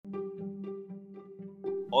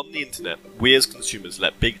On the internet, we as consumers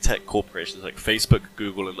let big tech corporations like Facebook,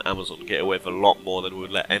 Google and Amazon get away with a lot more than we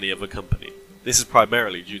would let any other company. This is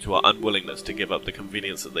primarily due to our unwillingness to give up the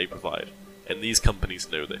convenience that they provide, and these companies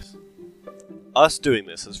know this. Us doing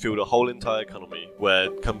this has fueled a whole entire economy where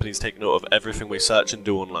companies take note of everything we search and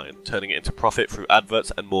do online, turning it into profit through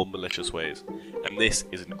adverts and more malicious ways, and this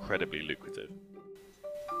is incredibly lucrative.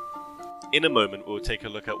 In a moment, we'll take a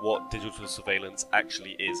look at what digital surveillance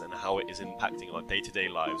actually is and how it is impacting our day-to-day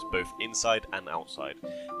lives, both inside and outside.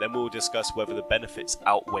 Then we'll discuss whether the benefits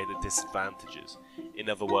outweigh the disadvantages. In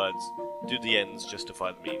other words, do the ends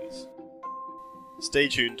justify the means? Stay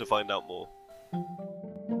tuned to find out more.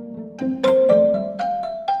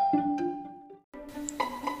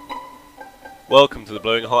 Welcome to the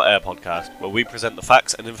Blowing Hot Air podcast, where we present the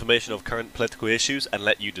facts and information of current political issues and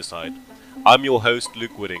let you decide. I'm your host,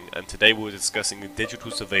 Luke Wooding, and today we're discussing digital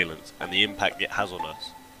surveillance and the impact it has on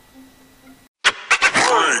us.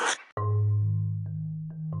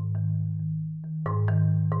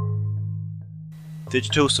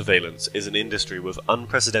 Digital surveillance is an industry with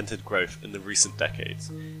unprecedented growth in the recent decades.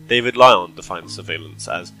 David Lyon defines surveillance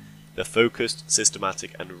as the focused,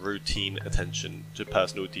 systematic and routine attention to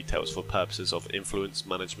personal details for purposes of influence,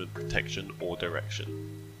 management, protection or direction.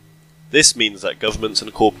 This means that governments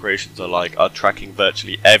and corporations alike are tracking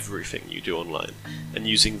virtually everything you do online and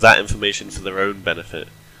using that information for their own benefit,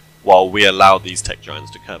 while we allow these tech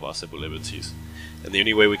giants to curb our civil liberties, and the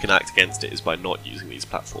only way we can act against it is by not using these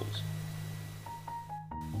platforms.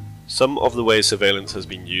 Some of the ways surveillance has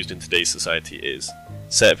been used in today's society is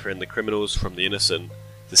separating the criminals from the innocent,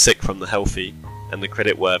 the sick from the healthy, and the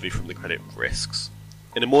credit-worthy from the credit risks.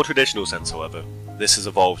 In a more traditional sense, however, this has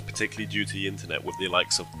evolved particularly due to the internet with the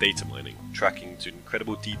likes of data mining, tracking to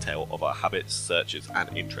incredible detail of our habits, searches,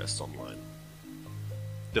 and interests online.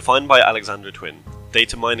 Defined by Alexandra Twin,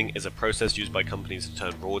 data mining is a process used by companies to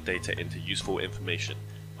turn raw data into useful information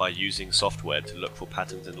by using software to look for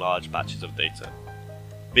patterns in large batches of data.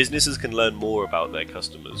 Businesses can learn more about their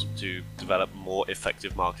customers to develop more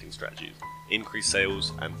effective marketing strategies, increase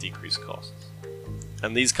sales, and decrease costs.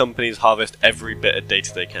 And these companies harvest every bit of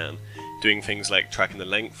data they can, doing things like tracking the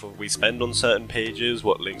length we spend on certain pages,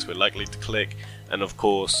 what links we're likely to click, and of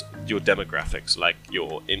course your demographics, like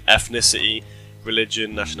your ethnicity,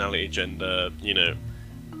 religion, nationality, gender,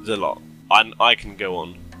 there's a lot. And I can go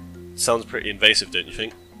on. Sounds pretty invasive, don't you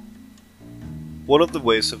think? One of the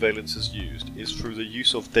ways surveillance is used is through the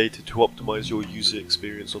use of data to optimize your user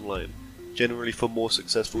experience online, generally for more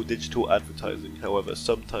successful digital advertising. However,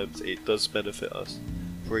 sometimes it does benefit us.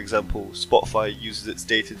 For example, Spotify uses its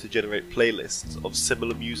data to generate playlists of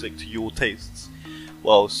similar music to your tastes,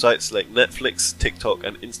 while sites like Netflix, TikTok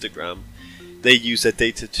and Instagram, they use their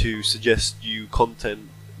data to suggest you content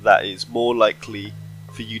that is more likely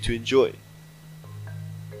for you to enjoy.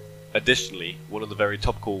 Additionally, one of the very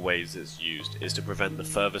topical ways it's used is to prevent the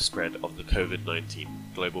further spread of the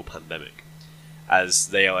COVID-19 global pandemic, as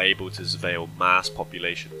they are able to surveil mass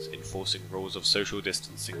populations, enforcing rules of social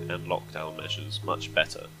distancing and lockdown measures much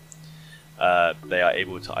better. They are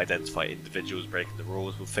able to identify individuals breaking the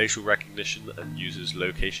rules with facial recognition and users'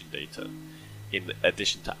 location data, in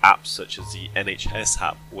addition to apps such as the NHS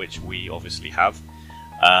app, which we obviously have,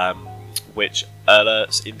 which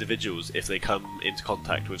alerts individuals if they come into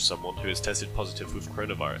contact with someone who has tested positive with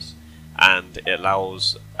coronavirus, and it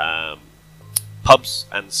allows pubs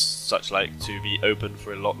and such like to be open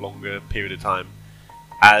for a lot longer period of time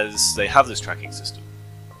as they have this tracking system,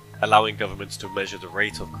 allowing governments to measure the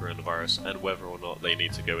rate of coronavirus and whether or not they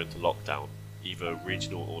need to go into lockdown, either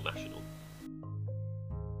regional or national.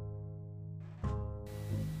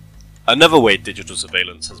 Another way digital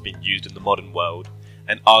surveillance has been used in the modern world,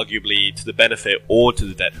 and arguably to the benefit or to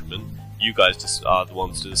the detriment, you guys are the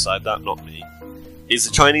ones to decide that, not me, is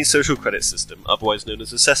the Chinese social credit system, otherwise known as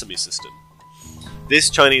the Sesame system. This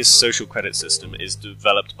Chinese social credit system is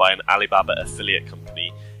developed by an Alibaba affiliate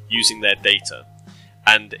company using their data,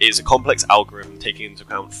 and is a complex algorithm taking into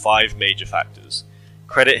account 5 major factors: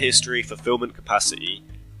 credit history, fulfillment capacity,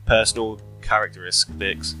 personal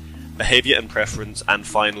characteristics, behavior and preference, and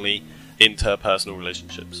finally, interpersonal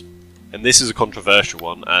relationships. And this is a controversial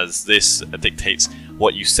one, as this dictates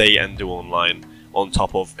what you say and do online on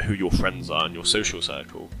top of who your friends are in your social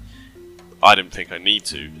circle. I don't think I need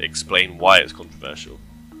to explain why it's controversial.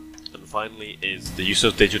 And finally is the use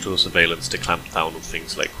of digital surveillance to clamp down on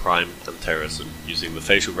things like crime and terrorism, using the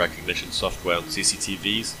facial recognition software on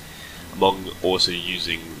CCTVs, among also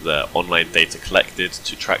using the online data collected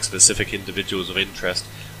to track specific individuals of interest,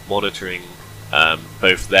 monitoring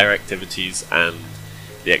both their activities and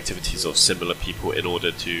the activities of similar people in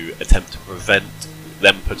order to attempt to prevent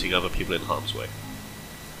them putting other people in harm's way.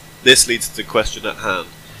 This leads to the question at hand: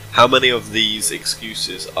 how many of these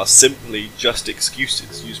excuses are simply just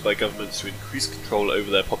excuses used by governments to increase control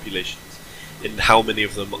over their populations, and how many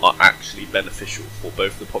of them are actually beneficial for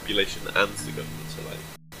both the population and the governments alike?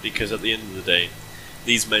 Because at the end of the day,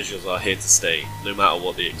 these measures are here to stay, no matter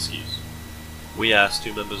what the excuse. We asked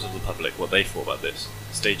 2 members of the public what they thought about this.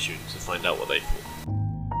 Stay tuned to find out what they thought.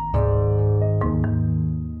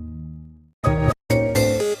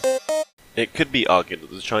 It could be argued that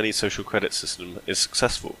the Chinese social credit system is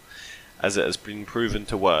successful, as it has been proven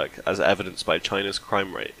to work, as evidenced by China's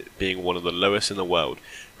crime rate being one of the lowest in the world,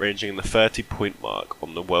 ranging in the 30-point mark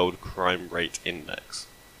on the World Crime Rate Index.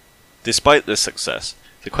 Despite this success,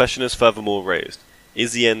 the question is furthermore raised: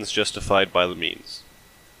 is the ends justified by the means?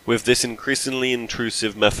 With this increasingly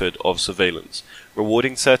intrusive method of surveillance,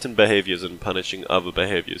 rewarding certain behaviors and punishing other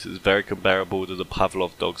behaviors is very comparable to the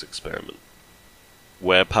Pavlov dogs experiment,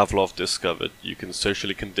 where Pavlov discovered you can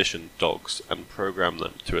socially condition dogs and program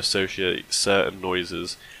them to associate certain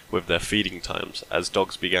noises with their feeding times, as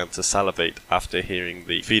dogs began to salivate after hearing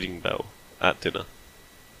the feeding bell at dinner.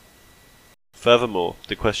 Furthermore,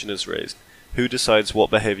 the question is raised: who decides what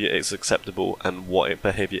behavior is acceptable and what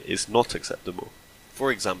behavior is not acceptable?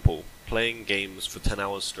 For example, playing games for 10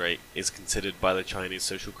 hours straight is considered by the Chinese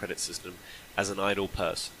social credit system as an idle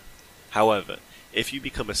person. However, if you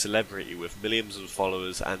become a celebrity with millions of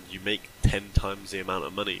followers and you make 10 times the amount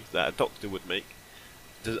of money that a doctor would make,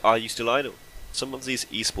 are you still idle? Some of these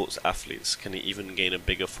esports athletes can even gain a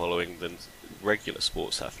bigger following than regular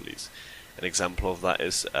sports athletes. An example of that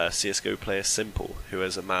is CSGO player Simple, who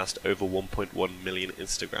has amassed over 1.1 million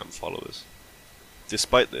Instagram followers.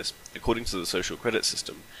 Despite this, according to the social credit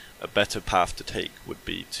system, a better path to take would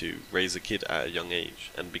be to raise a kid at a young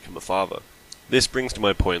age and become a father. This brings to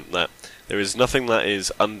my point that there is nothing that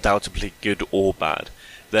is undoubtedly good or bad.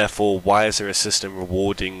 Therefore, why is there a system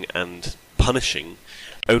rewarding and punishing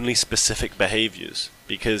only specific behaviours?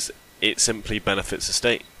 Because it simply benefits the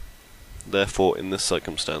state. Therefore, in this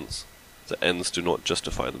circumstance, the ends do not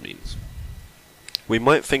justify the means. We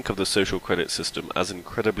might think of the social credit system as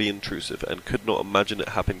incredibly intrusive and could not imagine it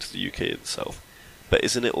happening to the UK itself. But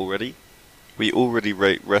isn't it already? We already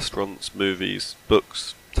rate restaurants, movies,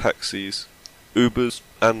 books, taxis, Ubers,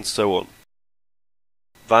 and so on.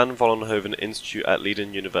 Van Vollenhoven Institute at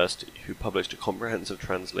Leiden University, who published a comprehensive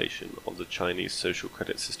translation of the Chinese social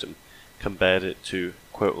credit system, compared it to,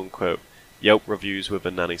 quote-unquote, Yelp reviews with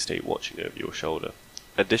a nanny state watching over your shoulder.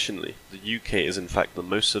 Additionally, the UK is in fact the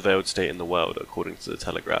most surveilled state in the world, according to the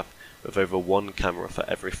Telegraph, with over 1 camera for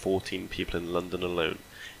every 14 people in London alone.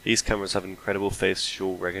 These cameras have incredible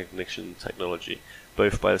facial recognition technology,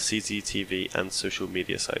 both by the CCTV and social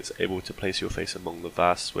media sites, able to place your face among the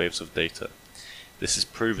vast swathes of data. This is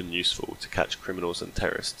proven useful to catch criminals and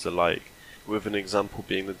terrorists alike, with an example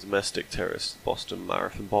being the domestic terrorist Boston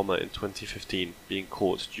Marathon bomber in 2015 being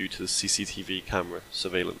caught due to the CCTV camera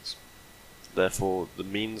surveillance. Therefore, the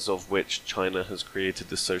means of which China has created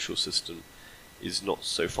this social system is not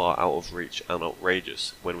so far out of reach and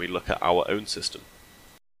outrageous when we look at our own system.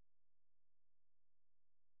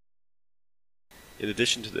 In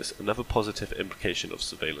addition to this, another positive implication of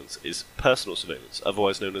surveillance is personal surveillance,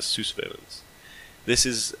 otherwise known as surveillance. This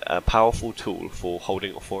is a powerful tool for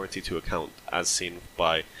holding authority to account, as seen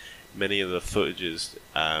by many of the footages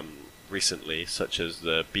recently, such as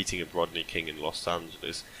the beating of Rodney King in Los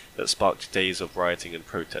Angeles, that sparked days of rioting and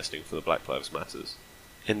protesting for the Black Lives Matters.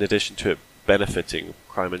 In addition to it benefiting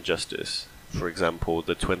crime and justice, for example,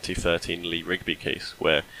 the 2013 Lee Rigby case,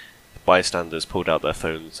 where bystanders pulled out their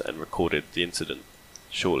phones and recorded the incident,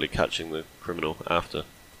 shortly catching the criminal after.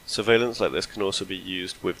 Surveillance like this can also be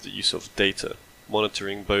used with the use of data,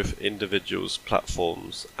 monitoring both individuals,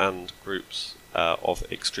 platforms, and groups of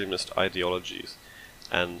extremist ideologies,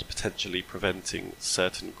 and potentially preventing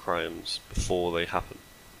certain crimes before they happen,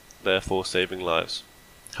 therefore saving lives.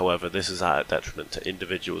 However, this is at a detriment to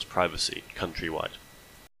individuals' privacy countrywide.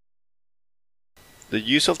 The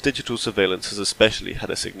use of digital surveillance has especially had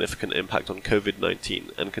a significant impact on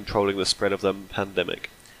COVID-19 and controlling the spread of the pandemic,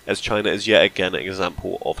 as China is yet again an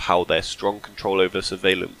example of how their strong control over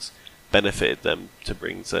surveillance benefited them to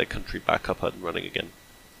bring their country back up and running again.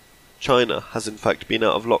 China has in fact been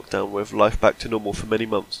out of lockdown with life back to normal for many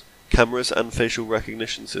months. Cameras and facial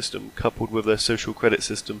recognition system, coupled with their social credit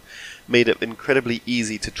system, made it incredibly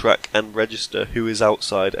easy to track and register who is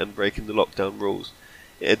outside and breaking the lockdown rules.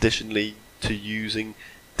 Additionally to using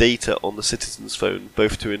data on the citizen's phone,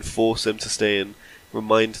 both to enforce them to stay in,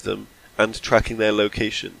 remind them, and tracking their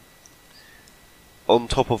location. On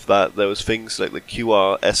top of that, there was things like the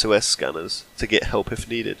QR SOS scanners to get help if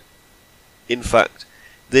needed. In fact,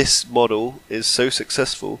 this model is so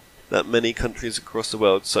successful, that many countries across the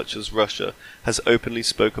world, such as Russia, has openly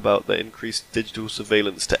spoke about their increased digital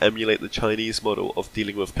surveillance to emulate the Chinese model of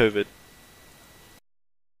dealing with COVID.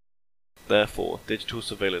 Therefore, digital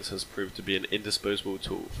surveillance has proved to be an indispensable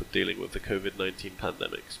tool for dealing with the COVID-19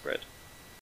 pandemic spread.